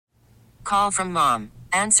Call from mom.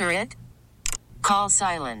 Answer it. Call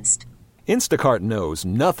silenced. Instacart knows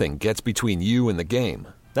nothing gets between you and the game.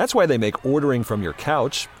 That's why they make ordering from your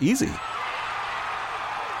couch easy.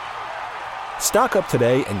 Stock up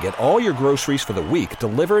today and get all your groceries for the week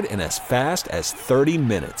delivered in as fast as 30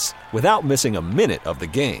 minutes without missing a minute of the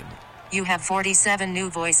game. You have 47 new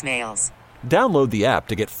voicemails. Download the app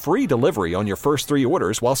to get free delivery on your first 3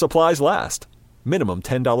 orders while supplies last. Minimum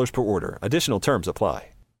 $10 per order. Additional terms apply.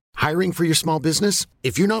 Hiring for your small business?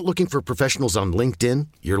 If you're not looking for professionals on LinkedIn,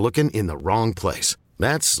 you're looking in the wrong place.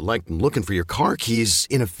 That's like looking for your car keys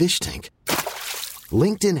in a fish tank.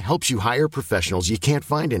 LinkedIn helps you hire professionals you can't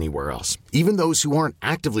find anywhere else, even those who aren't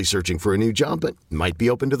actively searching for a new job but might be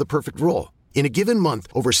open to the perfect role. In a given month,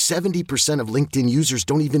 over 70% of LinkedIn users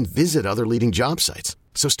don't even visit other leading job sites.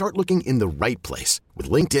 So start looking in the right place. With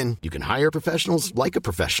LinkedIn, you can hire professionals like a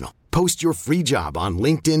professional. Post your free job on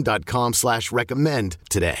linkedin.com/recommend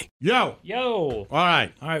today. Yo. All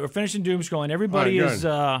right, we're finishing doom scrolling. Everybody is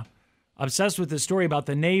obsessed with this story about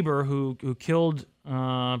the neighbor who killed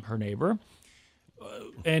her neighbor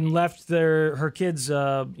and left her kids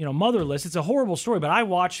motherless. It's a horrible story, but I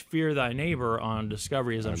watch Fear Thy Neighbor on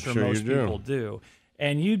Discovery, as I'm sure most people do.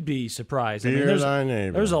 And you'd be surprised. Fear Thy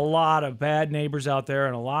Neighbor. There's a lot of bad neighbors out there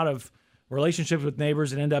and a lot of relationships with neighbors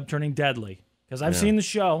that end up turning deadly. Because I've seen the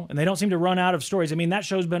show, and they don't seem to run out of stories. I mean, that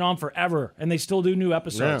show's been on forever, and they still do new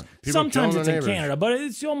episodes. Yeah, sometimes it's in Canada, but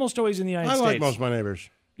it's almost always in the United States. I like most of my neighbors.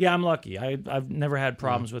 Yeah, I'm lucky. I've never had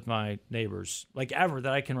problems with my neighbors, like ever,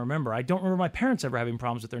 that I can remember. I don't remember my parents ever having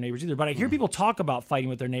problems with their neighbors either, but I hear people talk about fighting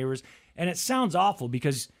with their neighbors, and it sounds awful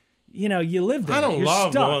because, you live there. I don't You're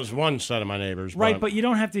love stuck. one set of my neighbors. Right, but you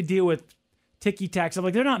don't have to deal with ticky-tack stuff.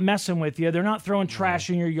 Like, they're not messing with you. They're not throwing trash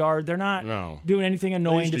in your yard. They're not doing anything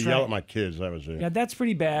annoying. They used to yell at my kids. That was it. Yeah, that's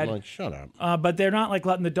pretty bad. I'm like, shut up. But they're not like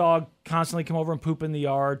letting the dog constantly come over and poop in the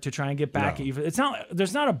yard to try and get back at you. It's not.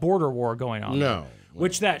 There's not a border war going on. No.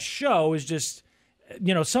 Which that show is just,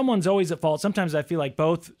 someone's always at fault. Sometimes I feel like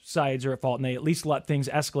both sides are at fault, and they at least let things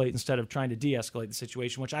escalate instead of trying to de-escalate the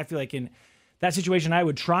situation, which I feel like in that situation I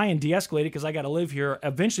would try and de-escalate it because I got to live here.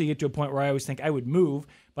 Eventually get to a point where I always think I would move,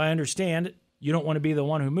 but I understand you don't want to be the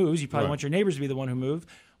one who moves. You probably want your neighbors to be the one who move.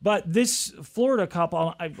 But this Florida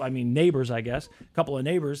couple, I mean neighbors, I guess, a couple of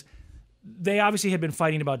neighbors, they obviously had been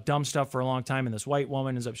fighting about dumb stuff for a long time, and this white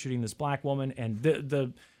woman ends up shooting this black woman, and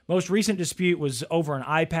the most recent dispute was over an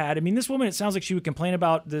iPad. I mean, this woman, it sounds like she would complain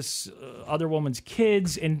about this other woman's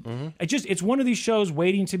kids, and it's one of these shows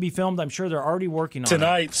waiting to be filmed. I'm sure they're already working on it.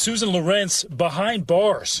 Tonight, Susan Lawrence behind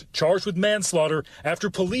bars, charged with manslaughter after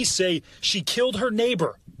police say she killed her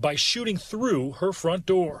neighbor by shooting through her front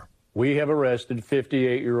door. We have arrested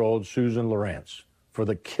 58-year-old Susan Lawrence for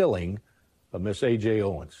the killing of Miss A.J.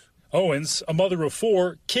 Owens. Owens, a mother of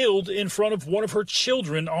 4, killed in front of one of her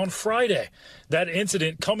children on Friday. That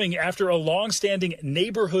incident coming after a long-standing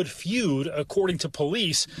neighborhood feud, according to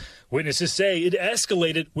police. Witnesses say it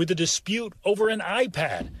escalated with a dispute over an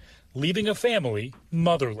iPad, leaving a family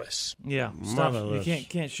motherless. Yeah, motherless. You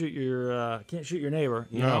can't shoot your neighbor.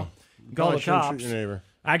 You No. know? Call the cops. Shoot your neighbor.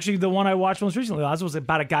 Actually, the one I watched most recently was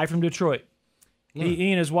about a guy from Detroit.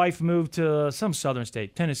 He and his wife moved to some southern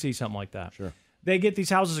state, Tennessee, something like that. Sure. They get these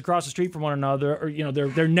houses across the street from one another, or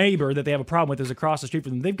their neighbor that they have a problem with is across the street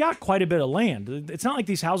from them. They've got quite a bit of land. It's not like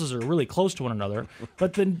these houses are really close to one another.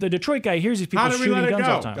 But the Detroit guy hears these people shooting guns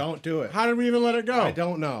all the time. Don't do it. How did we even let it go? I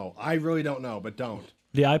don't know. I really don't know, but don't.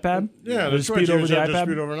 The iPad? Yeah, the dispute over the iPad.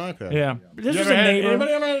 Dispute over an iPad. Yeah. This was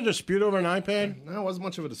Anybody ever had a dispute over an iPad? No, it wasn't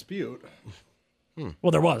much of a dispute.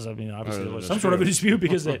 Well, there was. I mean, obviously there was some sort of a dispute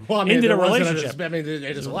because it Well, I mean, ended a there wasn't relationship.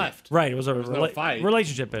 they just left. Right. It was a no fight.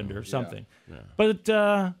 relationship ender or something. Yeah. But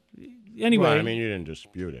anyway. Well, I mean, you didn't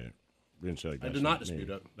dispute it. You didn't say like, I did not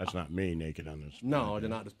dispute it. That's not me naked on this. No, I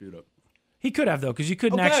did not dispute it. He could have, though, because you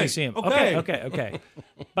couldn't Okay, actually see him. Okay.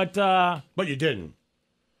 But But you didn't.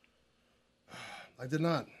 I did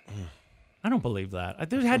not. I don't believe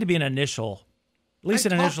that. There had to be an initial, at least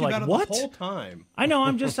an initial, like, about what? it the whole time. I know,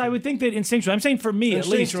 I would think that instinctually. I'm saying for me, at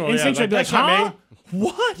least. Instinctual, yeah, Instinctually, I'd be like, that's not huh?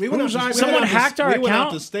 me. What? Someone hacked our We went out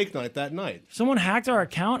account? to steak night that night. Someone hacked our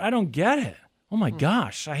account? I don't get it. Oh, my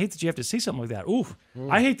gosh. I hate that you have to see something like that. Oof.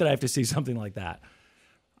 I hate that I have to see something like that.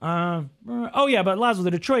 But Laszlo,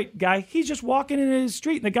 the Detroit guy, he's just walking in his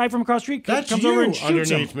street, and the guy from across the street comes over and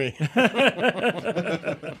shoots underneath him. me.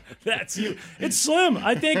 That's you. It's Slim.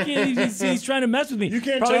 I think he's trying to mess with me. You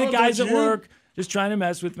can't Probably tell the guys that's at you. work just trying to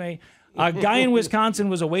mess with me. A guy in Wisconsin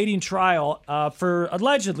was awaiting trial for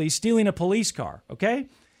allegedly stealing a police car, okay?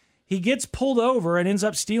 He gets pulled over and ends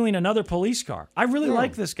up stealing another police car. I really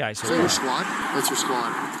like this guy. So your squad? That's your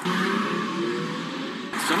squad.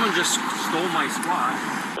 Someone just stole my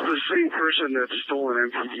squad. This same person that's stolen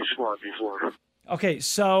MPD squad before. Okay,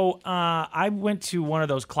 so I went to one of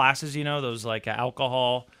those classes, those like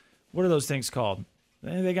alcohol. What are those things called?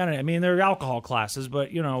 They got it. I mean, they're alcohol classes, but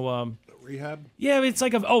Rehab? Yeah, it's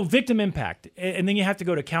like victim impact, and then you have to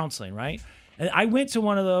go to counseling, right? And I went to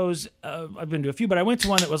one of those. I've been to a few, but I went to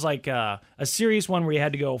one that was like a serious one where you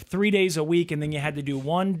had to go 3 days a week, and then you had to do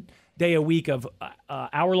 1 day a week of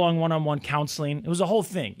hour-long one-on-one counseling. It was a whole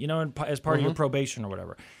thing, as part of your probation or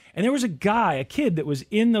whatever. And there was a kid that was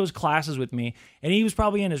in those classes with me, and he was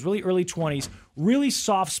probably in his really early 20s, really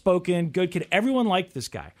soft-spoken, good kid. Everyone liked this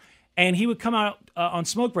guy. And he would come out on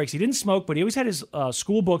smoke breaks. He didn't smoke, but he always had his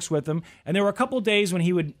school books with him. And there were a couple of days when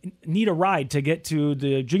he would need a ride to get to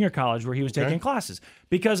the junior college where he was taking classes.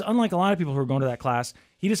 Because unlike a lot of people who were going to that class,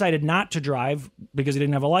 he decided not to drive because he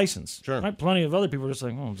didn't have a license. Sure. Right? Plenty of other people were just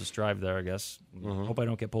like, I'll just drive there, I guess. Hope I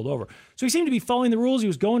don't get pulled over. So he seemed to be following the rules. He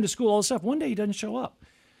was going to school, all this stuff. One day he doesn't show up.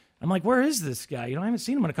 I'm like, where is this guy? I haven't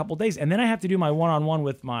seen him in a couple of days. And then I have to do my one-on-one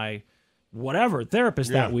with my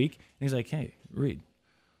therapist that week. And he's like, hey, Reed,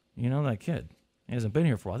 you know that kid? He hasn't been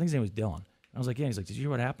here for a while. I think his name was Dylan. I was like, yeah. He's like, did you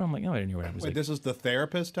hear what happened? I'm like, no, I didn't hear what happened. Wait, this is the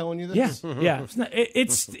therapist telling you this? Yeah.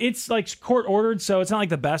 It's like court ordered, so it's not like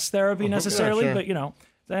the best therapy necessarily,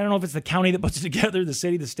 but I don't know if it's the county that puts it together, the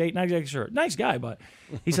city, the state, not exactly sure. Nice guy, but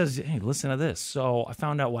he says, hey, listen to this. So I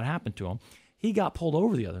found out what happened to him. He got pulled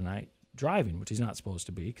over the other night driving, which he's not supposed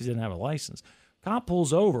to be because he didn't have a license. Cop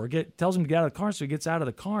pulls over, tells him to get out of the car, so he gets out of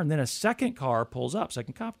the car, and then a second car pulls up,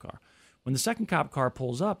 second cop car. When the second cop car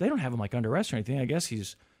pulls up, they don't have him like under arrest or anything. I guess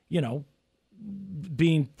he's,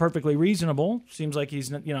 being perfectly reasonable. Seems like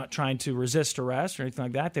he's not trying to resist arrest or anything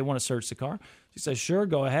like that. They want to search the car. He says, sure,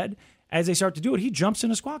 go ahead. As they start to do it, he jumps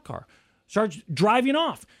in a squad car, starts driving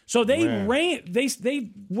off. So they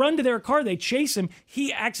run to their car. They chase him.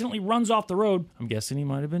 He accidentally runs off the road. I'm guessing he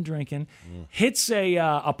might have been drinking. Hits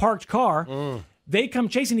a parked car. They come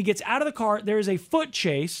chasing. He gets out of the car. There is a foot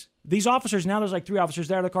chase. These officers, now there's like 3 officers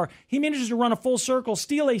there in the car. He manages to run a full circle,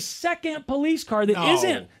 steal a second police car that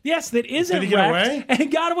isn't Did he get away? And he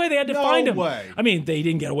got away. They had to find him. way. I mean, they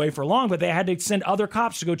didn't get away for long, but they had to send other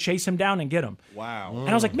cops to go chase him down and get him. Wow. And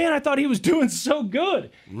I was like, man, I thought he was doing so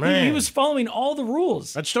good. Man. He was following all the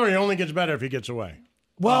rules. That story only gets better if he gets away.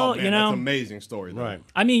 Well, that's an amazing story, though. Right.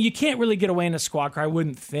 I mean, you can't really get away in a squad car, I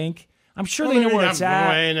wouldn't think. I'm sure they know where it's at.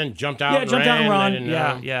 Away and then jumped out. Yeah, jumped out and run.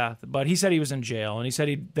 They Yeah. But he said he was in jail, and he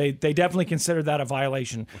said they definitely considered that a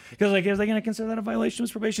violation. Because is they going to consider that a violation of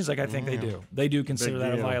his probation? He's like, I think they do. They do consider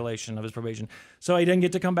that a violation of his probation. So he didn't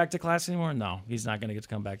get to come back to class anymore? No, he's not going to get to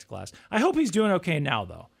come back to class. I hope he's doing okay now,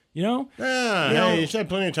 though. Yeah, he's had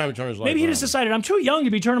plenty of time to turn his life Maybe he around. just decided, I'm too young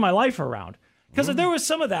to be turning my life around. Because there was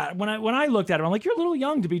some of that. When I looked at him, I'm like, you're a little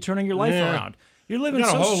young to be turning your life around. You're living You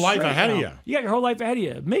got a so whole life straight ahead of now. you. You got your whole life ahead of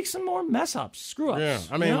you. Make some more mess ups, screw ups. Yeah,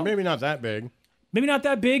 I mean, maybe not that big. Maybe not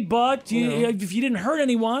that big, but if you didn't hurt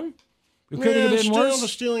anyone, it could have been still worse. the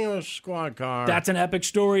stealing of a squad car. That's an epic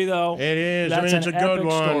story, though. It is. That's it's a good epic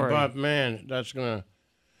one, story. but man, it's gonna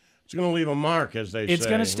leave a mark, as they say. It's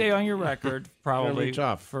gonna stay on your record probably be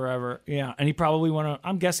tough. forever. Yeah, and he probably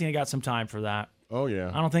I'm guessing he got some time for that. Oh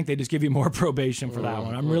yeah. I don't think they just give you more probation for that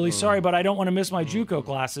one. I'm really sorry, but I don't want to miss my JUCO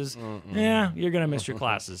classes. Yeah, you're going to miss your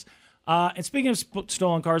classes. And speaking of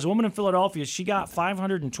stolen cars, a woman in Philadelphia, she got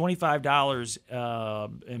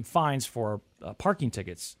 $525 in fines for parking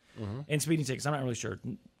tickets and speeding tickets. I'm not really sure.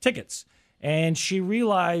 Tickets. And she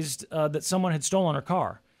realized that someone had stolen her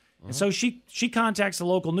car. And so she contacts the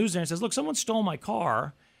local news there and says, look, someone stole my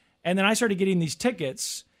car. And then I started getting these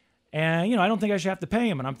tickets. And, I don't think I should have to pay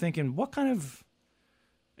them. And I'm thinking,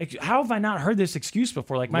 how have I not heard this excuse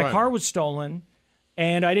before? Like, my car was stolen,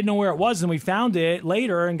 and I didn't know where it was, and we found it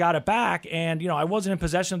later and got it back, and, I wasn't in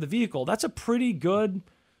possession of the vehicle. That's a pretty good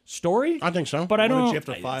story. I think so. But I don't Did you have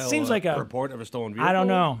to file it seems like a report of a stolen vehicle? I don't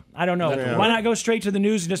know. Yeah. Why not go straight to the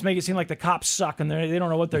news and just make it seem like the cops suck and they don't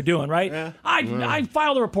know what they're doing, right? Yeah. I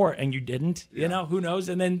filed a report, and you didn't. Who knows?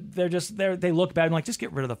 And then they look bad and like, just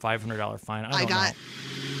get rid of the $500 fine. I got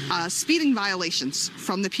speeding violations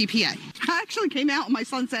from the PPA. I actually came out and my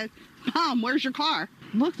son said, Mom, where's your car?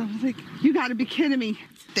 Looked, I was like, you got to be kidding me.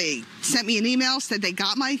 They sent me an email, said they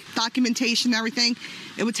got my documentation and everything.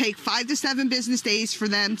 It would take 5 to 7 business days for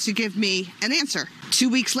them to give me an answer. 2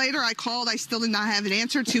 weeks later, I called. I still did not have an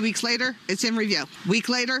answer. 2 weeks later, it's in review. Week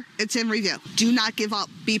later, it's in review. Do not give up.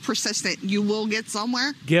 Be persistent. You will get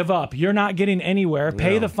somewhere. Give up. You're not getting anywhere.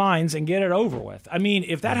 Pay the fines and get it over with. I mean,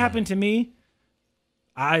 if that happened to me,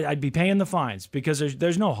 I'd be paying the fines because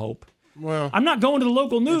there's no hope. Well, I'm not going to the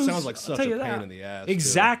local news. It sounds like such I'll tell a you pain that. in the ass.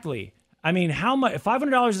 Exactly. I mean, how much?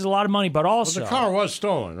 $500 is a lot of money, but also But the car was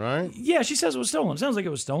stolen, right? Yeah, she says it was stolen. Sounds like it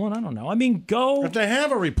was stolen. I don't know. I mean, go. If they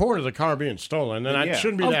have a report of the car being stolen, then it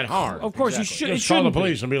shouldn't be that hard. Of course, you should. Just call the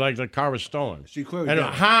police and be like, the car was stolen. She clearly And did.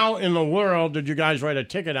 how in the world did you guys write a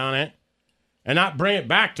ticket on it and not bring it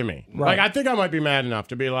back to me? Right. Like, I think I might be mad enough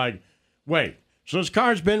to be like, wait, so this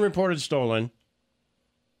car's been reported stolen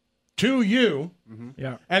to you,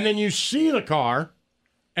 Yeah. and then you see the car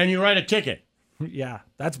and you write a ticket. Yeah,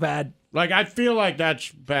 that's bad. Like, I feel like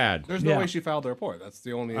that's bad. There's no way she filed the report. That's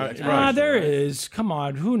the only explanation. There right? is. Come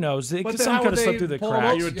on, who knows? But then Some how could would have slipped they through the pull 'em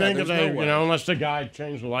cracks. up? You would Yeah, think if there's they, no way. unless the guy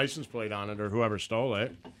changed the license plate on it or whoever stole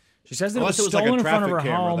it. She says that Unless it was like stolen a in front of her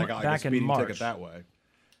traffic camera home that got like back a in speeding March. ticket that way.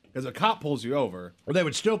 Because a cop pulls you over. Well, they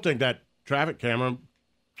would still think that traffic camera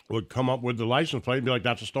would come up with the license plate and be like,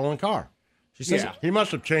 that's a stolen car. She says Yeah. He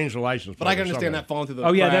must have changed the license plate. But I can or understand something. that falling through the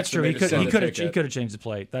Oh yeah, cracks that's true. and He they just could send the have ticket. changed the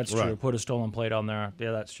plate. That's true. Right. Put a stolen plate on there.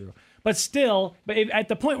 Yeah, that's true. But still, at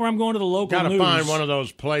the point where I'm going to the local Got to news, find one of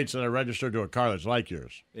those plates that are registered to a car that's like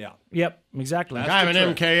yours. Yeah. Yep, exactly. I have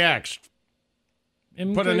an MKX.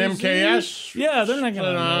 Put an MKS. Yeah, they're not Put it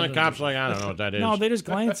gonna. on. The cop's like, I don't know what that is. No, they just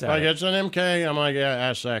glance at Like, it. it's an MK. I'm like,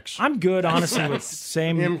 yeah, SX. I'm good, honestly, with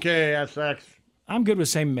same. MK, SX. I'm good with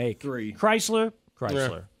same make. Three. Chrysler.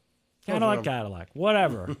 Cadillac.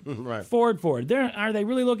 Whatever. Right. Ford. Are they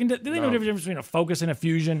really looking to? Do they know the difference between a Focus and a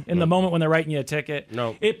Fusion in the moment when they're writing you a ticket?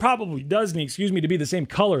 No. It probably does need, to be the same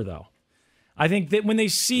color though. I think that when they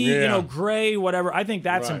see, Yeah. gray, whatever, I think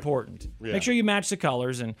that's Right. important. Yeah. Make sure you match the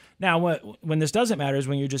colors. And now, when this doesn't matter is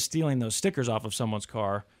when you're just stealing those stickers off of someone's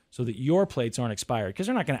car so that your plates aren't expired, because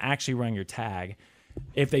they're not going to actually run your tag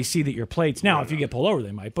if they see that your plates. Now, if you get pulled over,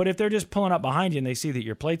 they might. But if they're just pulling up behind you and they see that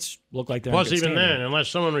your plates look like they're in Plus, good even standing. then, unless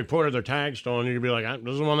someone reported their tag stolen, you could be like,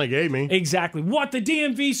 this is the one they gave me. Exactly. What? The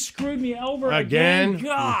DMV screwed me over Again?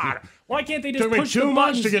 God. Why can't they just Took me push the 2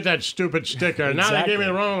 months buttons? to get that stupid sticker. Now they gave me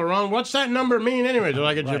the wrong. What's that number mean anyway? They're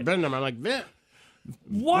like, it's your Right. VIN number. I'm like, VIN?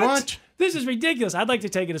 What? This is ridiculous. I'd like to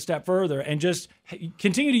take it a step further and just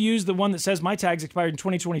continue to use the one that says my tag's expired in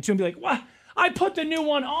 2022 and be like, what? I put the new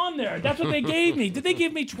one on there. That's what they gave me. Did they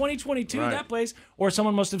give me 2022 Right. that place? Or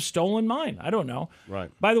someone must have stolen mine. I don't know.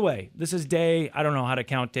 Right. By the way, this is I don't know how to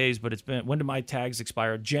count days, but it's been, when did my tags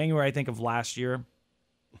expire? January, I think, of last year.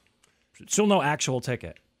 Still no actual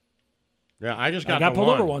ticket. Yeah, I just I got got the pulled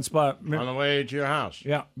one over once, but on the way to your house.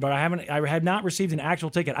 yeah, but I had not received an actual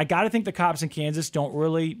ticket. I got to think the cops in Kansas don't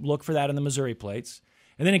really look for that in the Missouri plates.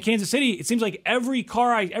 And then in Kansas City, it seems like every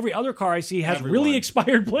other car I see has really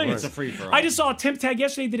expired plates. It's a free-for-all. I just saw a temp tag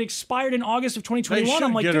yesterday that expired in August of They 2021. should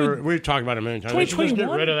I'm like, get dude, we've talked about it a million times. They should just get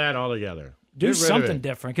 2021? rid of that altogether. do Get rid of something it.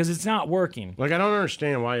 different because it's not working. Like, I don't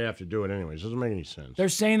understand why you have to do it anyways. It doesn't make any sense. They're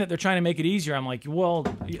saying that they're trying to make it easier. I'm like, well,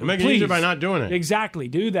 Make it please. easier by not doing it. Exactly.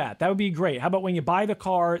 Do that. That would be great. How about when you buy the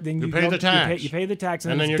car, then you pay go- the tax. You pay the tax,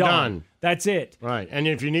 and, And then it's you're done. done. That's it. Right. And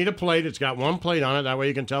if you need a plate, it's got one plate on it. That way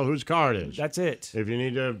you can tell whose car it is. That's it. If you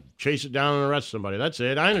need to chase it down and arrest somebody, that's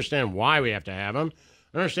it. I understand why we have to have them.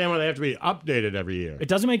 I understand why they have to be updated every year. It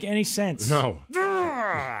doesn't make any sense. No.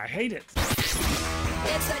 I hate it.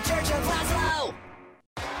 It's the Church of Laszlo.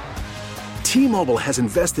 T-Mobile has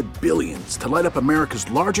invested billions to light up America's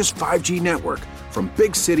largest 5G network, from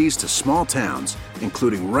big cities to small towns,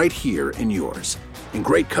 including right here in yours. And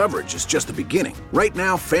great coverage is just the beginning. Right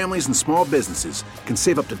now, families and small businesses can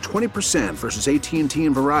save up to 20% versus AT&T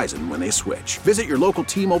and Verizon when they switch. Visit your local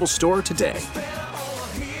T-Mobile store today.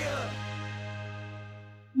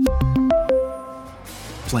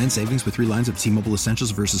 Plan savings with 3 lines of T-Mobile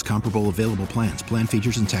Essentials versus comparable available plans. Plan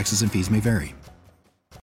features and taxes and fees may vary.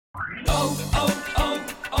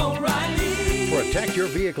 Protect your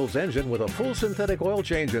vehicle's engine with a full synthetic oil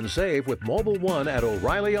change and save with Mobil 1 at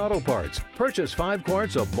O'Reilly Auto Parts. Purchase 5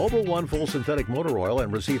 quarts of Mobil 1 full synthetic motor oil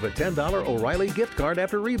and receive a $10 O'Reilly gift card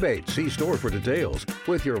after rebate. See store for details.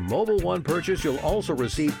 With your Mobil 1 purchase, you'll also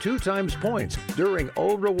receive 2 times points during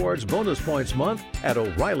O Rewards Bonus Points Month at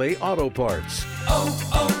O'Reilly Auto Parts.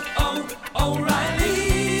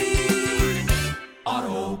 O'Reilly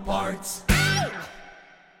Auto Parts.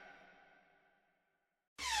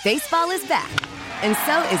 Baseball is back, and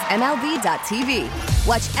so is MLB.tv.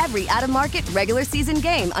 Watch every out-of-market regular season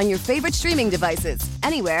game on your favorite streaming devices,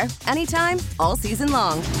 anywhere, anytime, all season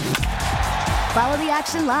long. Follow the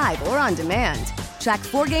action live or on demand. Track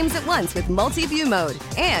 4 games at once with multi-view mode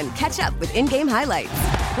and catch up with in-game highlights.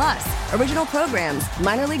 Plus, original programs,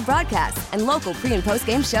 minor league broadcasts, and local pre- and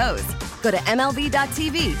post-game shows. Go to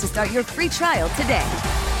MLB.tv to start your free trial today.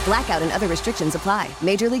 Blackout and other restrictions apply.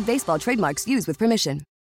 Major League Baseball trademarks used with permission.